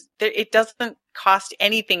advice is that it doesn't cost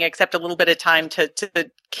anything except a little bit of time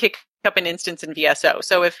to kick up an instance in VSO.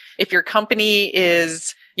 So if your company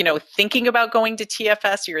is thinking about going to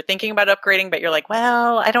TFS or you're thinking about upgrading, but you're like,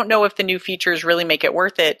 well, I don't know if the new features really make it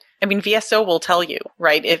worth it. I mean, VSO will tell you,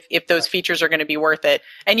 right? If those features are going to be worth it.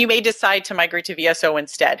 And you may decide to migrate to VSO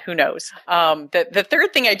instead. Who knows? The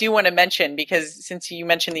third thing I do want to mention, because since you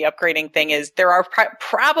mentioned the upgrading thing, is there are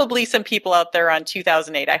probably some people out there on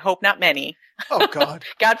 2008. I hope not many. Oh, God.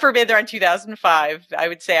 God forbid they're on 2005. I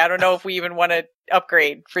would say, I don't know if we even want to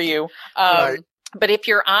upgrade for you. Right. But if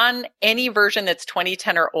you're on any version that's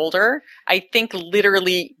 2010 or older, I think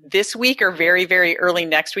literally this week or very, very early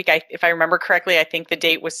next week, if I remember correctly, I think the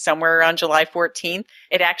date was somewhere around July 14th.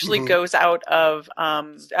 It actually goes out of,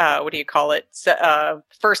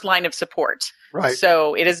 first line of support. Right.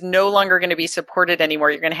 So it is no longer going to be supported anymore.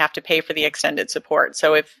 You're going to have to pay for the extended support.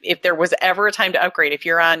 So if there was ever a time to upgrade, if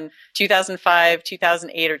you're on 2005,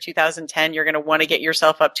 2008, or 2010, you're going to want to get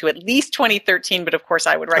yourself up to at least 2013. But of course,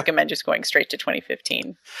 I would recommend just going straight to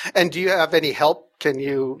 2015. And do you have any help? Do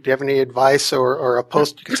you have any advice or a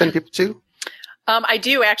post you can send people to? I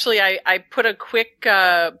do actually. I put a quick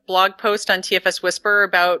blog post on TFS Whisper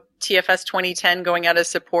about TFS 2010 going out of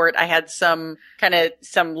support. I had some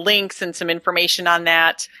links and some information on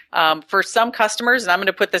that. For some customers, and I'm going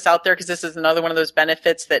to put this out there because this is another one of those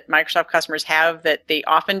benefits that Microsoft customers have that they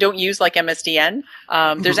often don't use, like MSDN.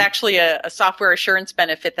 There's actually a software assurance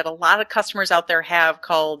benefit that a lot of customers out there have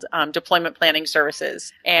called deployment planning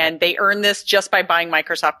services. And they earn this just by buying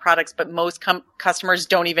Microsoft products, but most customers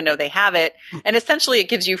don't even know they have it. And essentially it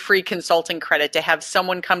gives you free consulting credit to have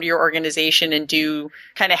someone come to your organization and do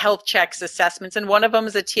kind of health checks, assessments. And one of them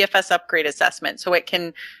is a TFS upgrade assessment. So it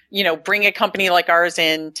can, bring a company like ours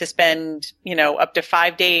in to spend, up to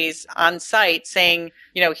 5 days on site saying,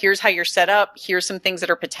 here's how you're set up. Here's some things that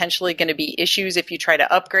are potentially going to be issues if you try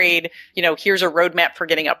to upgrade. Here's a roadmap for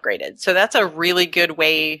getting upgraded. So that's a really good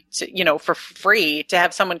way to, for free to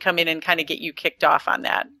have someone come in and kind of get you kicked off on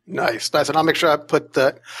that. Nice. And I'll make sure I put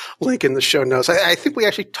that link in the show notes. I think we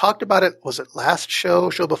actually talked about it. Was it last show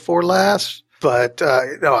before last? But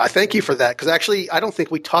no, I thank you for that because actually I don't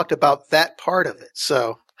think we talked about that part of it.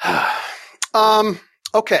 So,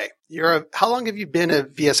 okay. How long have you been a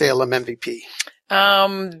VSALM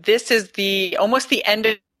MVP? This is almost the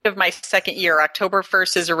end of my second year. October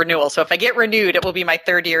 1st is a renewal. So if I get renewed, it will be my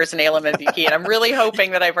third year as an ALM MVP. And I'm really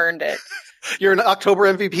hoping that I've earned it. You're an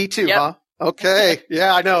October MVP too, yep. Huh? Okay.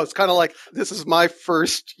 Yeah, I know. It's kind of like this is my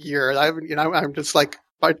first year. I'm just like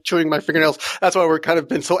by chewing my fingernails. That's why we're kind of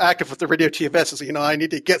been so active with the Radio TFS is, I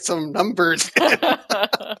need to get some numbers.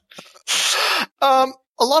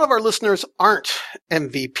 A lot of our listeners aren't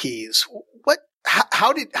MVPs.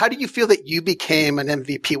 How do you feel that you became an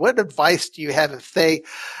MVP? What advice do you have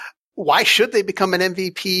why should they become an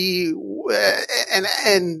MVP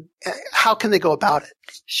and how can they go about it?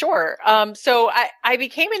 Sure. So I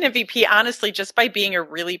became an MVP, honestly, just by being a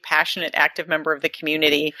really passionate, active member of the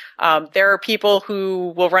community. There are people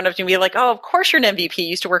who will run up to me like, oh, of course you're an MVP. You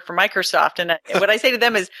used to work for Microsoft. And what I say to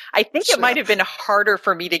them is, I think it might have been harder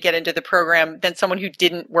for me to get into the program than someone who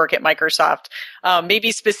didn't work at Microsoft.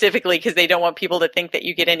 Maybe specifically because they don't want people to think that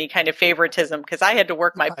you get any kind of favoritism because I had to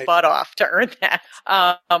work my butt off to earn that.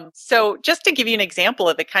 So just to give you an example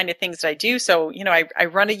of the kind of things that I do. So, I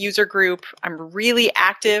run a user group. I'm really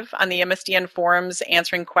active on the MSDN forums,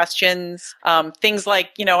 answering questions. Things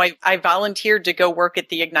like, I volunteered to go work at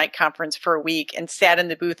the Ignite conference for a week and sat in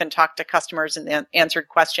the booth and talked to customers and answered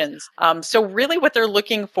questions. So really what they're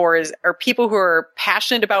looking for are people who are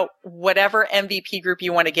passionate about whatever MVP group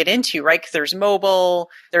you want to get into, right? Because there's mobile,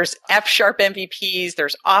 there's F# MVPs,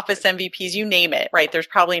 there's Office MVPs, you name it, right? There's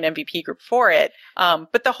probably an MVP group for it.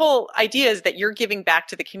 But the whole idea is that you're giving back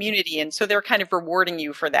to the community. And so they're kind of rewarding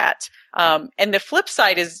you for that. And the flip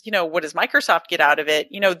side is, what does Microsoft get out of it?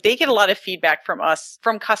 They get a lot of feedback from us,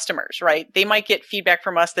 from customers, right? They might get feedback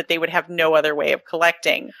from us that they would have no other way of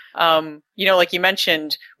collecting. Like you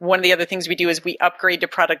mentioned, one of the other things we do is we upgrade to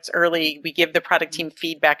products early. We give the product team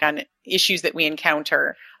feedback on issues that we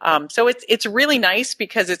encounter. So it's really nice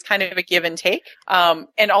because it's kind of a give and take.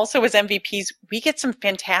 And also as MVPs, we get some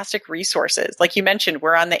fantastic resources. Like you mentioned,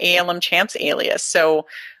 we're on the ALM Champs alias. So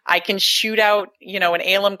I can shoot out, an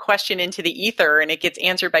ALM question into the ether and it gets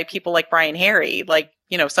answered by people like Brian Harry,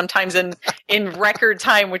 sometimes in record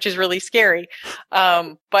time, which is really scary.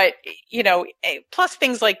 But plus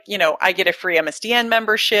things like, I get a free MSDN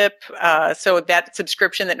membership. So that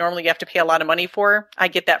subscription that normally you have to pay a lot of money for, I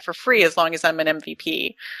get that for free as long as I'm an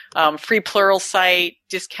MVP. Free Pluralsight,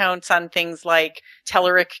 discounts on things like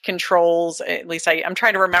Telerik controls. At least I'm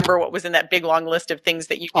trying to remember what was in that big long list of things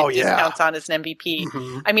that you get discounts on as an MVP.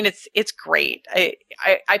 Mm-hmm. I mean, it's great.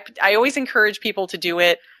 I always encourage people to do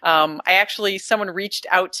it. Someone reached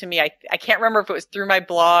out to me. I can't remember if it was through my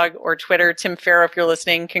blog or Twitter. Tim Farrow, if you're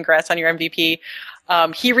listening, congrats on your MVP.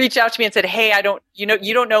 He reached out to me and said, hey,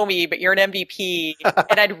 you don't know me, but you're an MVP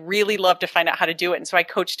and I'd really love to find out how to do it. And so I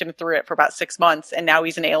coached him through it for about 6 months and now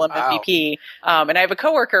he's an ALM MVP. And I have a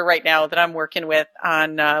coworker right now that I'm working with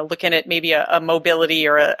on, looking at maybe a mobility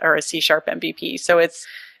or a C# MVP. So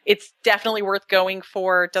it's definitely worth going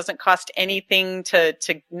for. It doesn't cost anything to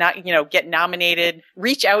not, get nominated.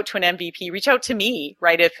 Reach out to an MVP. Reach out to me,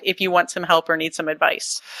 right? If you want some help or need some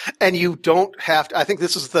advice. And you don't have to, I think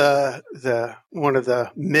this is the one of the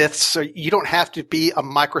myths. So you don't have to be a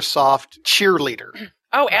Microsoft cheerleader.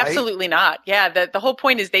 Oh, absolutely not. Yeah. The whole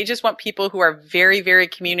point is they just want people who are very, very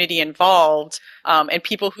community involved, and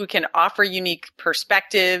people who can offer unique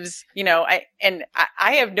perspectives. I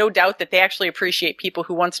have no doubt that they actually appreciate people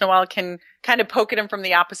who once in a while can kind of poke at them from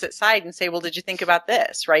the opposite side and say, well, did you think about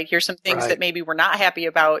this, right? Here's some things that maybe we're not happy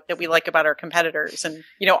about that we like about our competitors. And,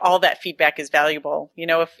 all that feedback is valuable.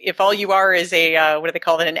 If all you are is a, what do they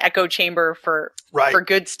call it? An echo chamber for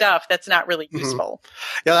good stuff, that's not really useful.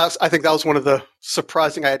 Yeah. I think that was one of the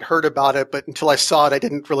surprising. I had heard about it, but until I saw it, I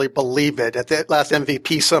didn't really believe it. At the last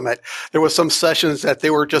MVP summit, there was some sessions that they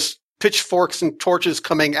were just pitchforks and torches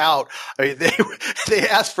coming out. I mean, they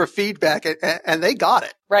asked for feedback and they got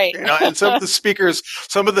it. Right. And some of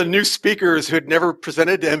the new speakers who had never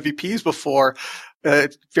presented to MVPs before,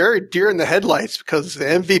 very deer in the headlights because the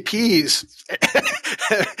MVPs,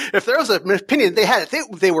 if there was an opinion, they had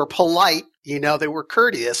it. They were polite. They were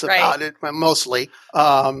courteous about it mostly.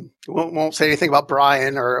 Won't say anything about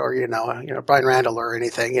Brian or Brian Randall or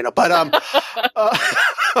anything, but,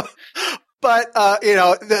 But,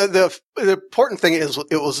 the important thing is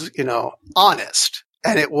it was, honest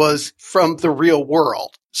and it was from the real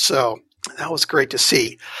world. So that was great to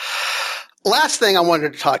see. Last thing I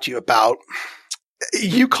wanted to talk to you about,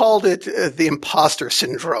 you called it the imposter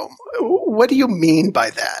syndrome. What do you mean by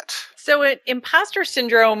that? So imposter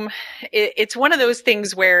syndrome, it's one of those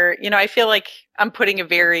things where, I feel like I'm putting a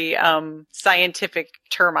very scientific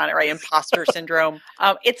term on it, right? Imposter syndrome.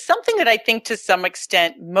 It's something that I think to some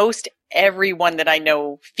extent most everyone that I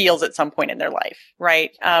know feels at some point in their life,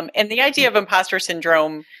 right? And the idea of imposter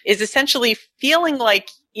syndrome is essentially feeling like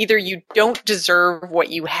either you don't deserve what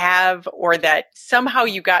you have or that somehow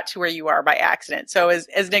you got to where you are by accident. So as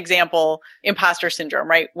an example, imposter syndrome,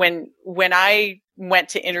 right? When I went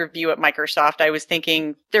to interview at Microsoft, I was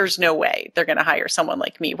thinking, there's no way they're going to hire someone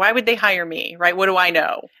like me. Why would they hire me, right? What do I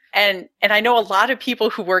know? And I know a lot of people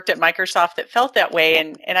who worked at Microsoft that felt that way.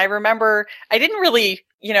 And I remember I didn't really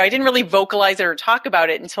vocalize it or talk about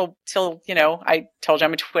it until I told you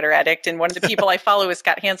I'm a Twitter addict. And one of the people I follow is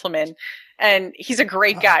Scott Hanselman. And he's a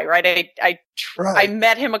great guy, right? I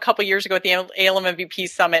met him a couple years ago at the ALM MVP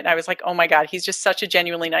Summit, and I was like, oh my God, he's just such a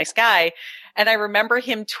genuinely nice guy. And I remember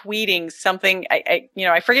him tweeting something,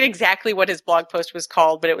 I forget exactly what his blog post was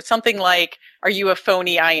called, but it was something like, are you a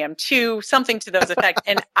phony? I am too, something to those effects.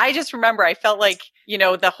 And I just remember I felt like,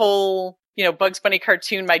 the whole, Bugs Bunny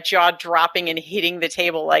cartoon, my jaw dropping and hitting the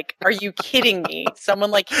table. Like, are you kidding me? Someone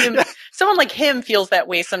like him feels that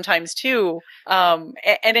way sometimes too. And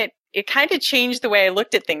it kind of changed the way I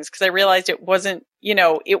looked at things because I realized it wasn't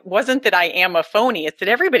that I am a phony. It's that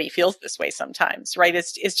everybody feels this way sometimes, right?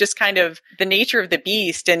 It's just kind of the nature of the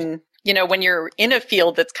beast. And, when you're in a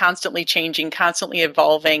field that's constantly changing, constantly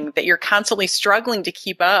evolving, that you're constantly struggling to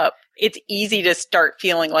keep up, it's easy to start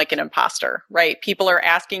feeling like an imposter, right? People are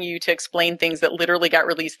asking you to explain things that literally got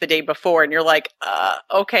released the day before, and you're like,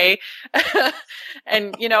 okay.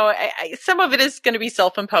 And, some of it is going to be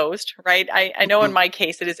self-imposed, right? I know in my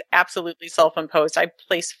case, it is absolutely self-imposed. I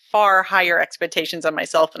place far higher expectations on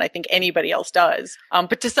myself than I think anybody else does.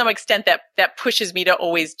 But to some extent, that pushes me to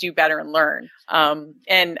always do better and learn.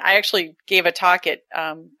 And I actually gave a talk at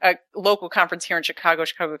a local conference here in Chicago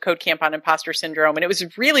Code Camp on imposter syndrome, and it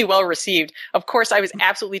was really well received. Of course, I was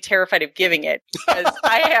absolutely terrified of giving it because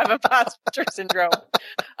I have imposter syndrome.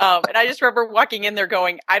 And I just remember walking in there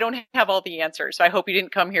going, I don't have all the answers. So I hope you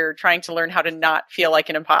didn't come here trying to learn how to not feel like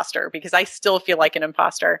an imposter, because I still feel like an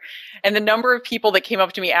imposter. And the number of people that came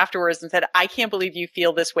up to me afterwards and said, I can't believe you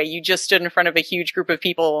feel this way. You just stood in front of a huge group of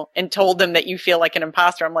people and told them that you feel like an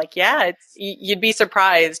imposter. I'm like, yeah, you'd be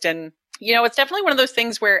surprised. And it's definitely one of those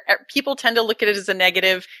things where people tend to look at it as a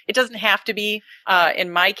negative. It doesn't have to be.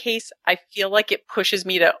 In my case, I feel like it pushes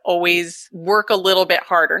me to always work a little bit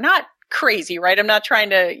harder. Not crazy, right? I'm not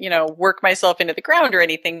trying to, work myself into the ground or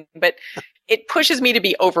anything, but it pushes me to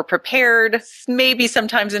be over-prepared, maybe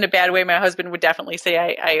sometimes in a bad way. My husband would definitely say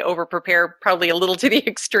I over-prepare, probably a little to the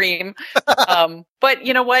extreme. But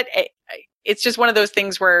you know what? It's just one of those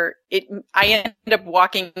things where I end up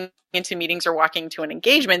walking into meetings or walking to an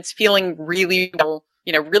engagement feeling really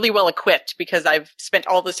well equipped because I've spent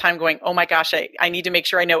all this time going, oh my gosh, I need to make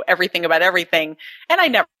sure I know everything about everything. And I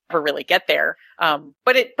never really get there.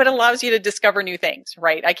 But it allows you to discover new things,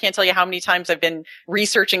 right? I can't tell you how many times I've been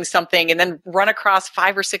researching something and then run across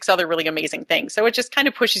 5 or 6 other really amazing things. So it just kind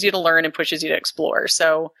of pushes you to learn and pushes you to explore.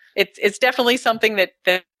 So it's definitely something that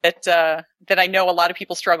I know a lot of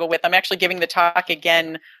people struggle with. I'm actually giving the talk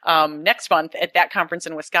again next month at that conference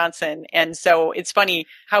in Wisconsin. And so it's funny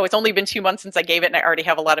how it's only been 2 months since I gave it and I already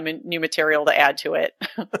have a lot of new material to add to it.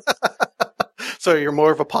 So you're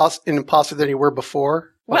more of an imposter than you were before?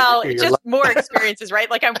 Well, just more experiences, right?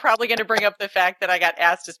 Like I'm probably going to bring up the fact that I got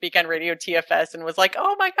asked to speak on Radio TFS and was like,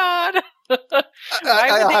 "Oh my god,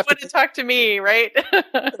 why would they want to talk to me?" Right?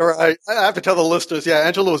 Right. I have to tell the listeners. Yeah,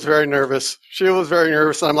 Angela was very nervous. She was very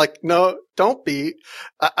nervous. And I'm like, no, don't be.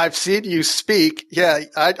 I've seen you speak. Yeah,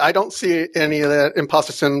 I don't see any of that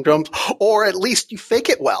imposter syndrome, or at least you fake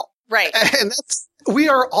it well. Right. And we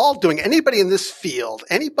are all doing it. Anybody in this field,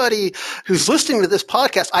 anybody who's listening to this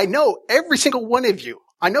podcast, I know every single one of you.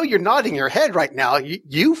 I know you're nodding your head right now.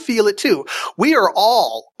 You feel it too. We are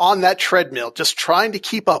all on that treadmill, just trying to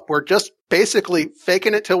keep up. We're just basically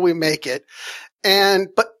faking it till we make it.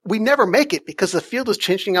 But we never make it because the field is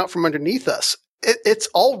changing out from underneath us. It's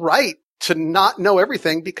all right to not know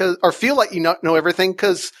everything or feel like you not know everything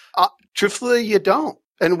because truthfully you don't.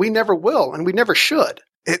 And we never will. And we never should.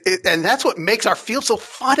 And that's what makes our field so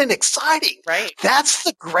fun and exciting. Right. That's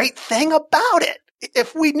the great thing about it.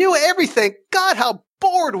 If we knew everything, God, how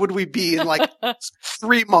bored would we be in like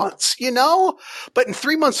 3 months, you know? But in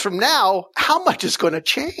 3 months from now, how much is going to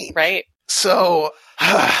change? Right. So,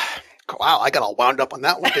 wow, I got all wound up on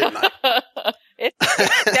that one, didn't I?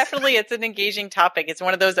 It's an engaging topic. It's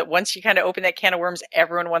one of those that once you kind of open that can of worms,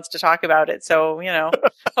 everyone wants to talk about it. So,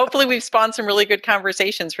 hopefully we've spawned some really good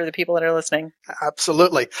conversations for the people that are listening.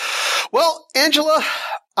 Absolutely. Well, Angela,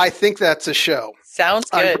 I think that's a show. Sounds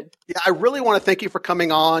good. I really want to thank you for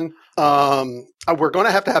coming on. We're going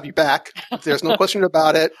to have you back. There's no question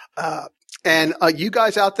about it. And you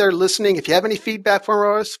guys out there listening, if you have any feedback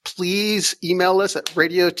for us, please email us at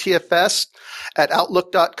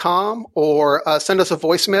radiotfs@outlook.com or send us a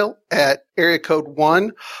voicemail at area code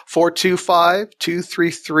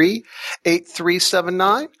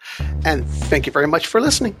 1-425-233-8379. And thank you very much for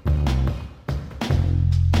listening.